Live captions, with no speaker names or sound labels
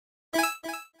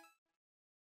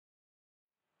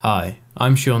Hi,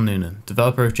 I'm Noonan,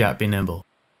 developer of Nimble.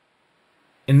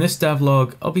 In this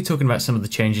devlog, I'll be talking about some of the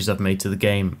changes I've made to the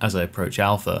game as I approach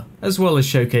alpha, as well as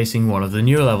showcasing one of the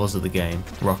newer levels of the game,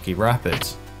 Rocky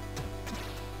Rapids.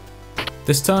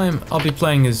 This time, I'll be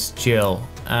playing as Jill,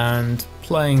 and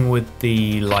playing with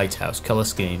the lighthouse colour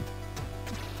scheme.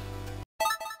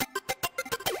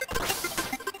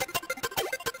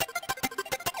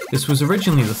 This was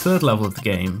originally the third level of the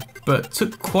game, but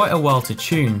took quite a while to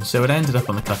tune, so it ended up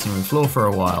on the cutting room floor for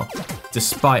a while,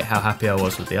 despite how happy I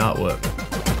was with the artwork.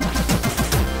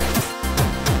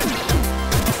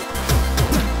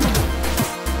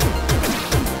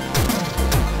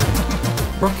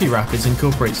 Rocky Rapids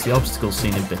incorporates the obstacle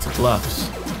scene in Bitter Bluffs,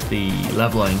 the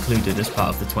level I included as part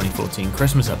of the 2014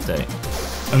 Christmas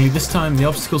update. Only this time the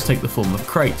obstacles take the form of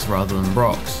crates rather than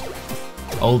rocks.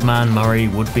 Old Man Murray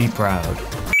would be proud.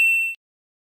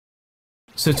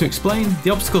 So to explain, the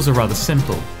obstacles are rather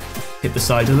simple. Hit the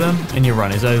side of them and your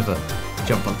run is over.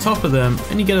 Jump on top of them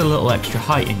and you get a little extra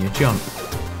height in your jump.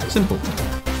 Simple.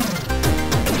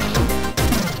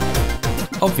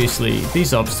 Obviously,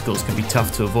 these obstacles can be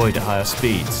tough to avoid at higher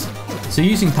speeds, so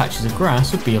using patches of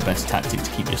grass would be your best tactic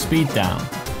to keep your speed down.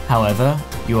 However,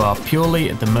 you are purely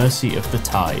at the mercy of the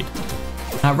tide.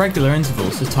 At regular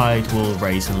intervals, the tide will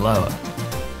raise and lower.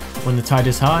 When the tide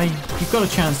is high, you've got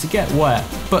a chance to get wet,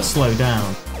 but slow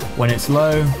down. When it's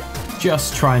low,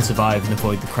 just try and survive and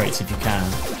avoid the crates if you can.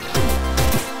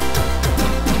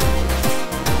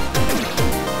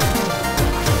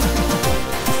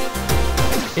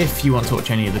 If you want to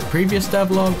watch any of the previous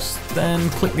devlogs, then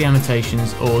click the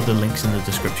annotations or the links in the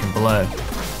description below.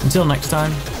 Until next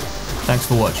time, thanks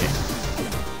for watching.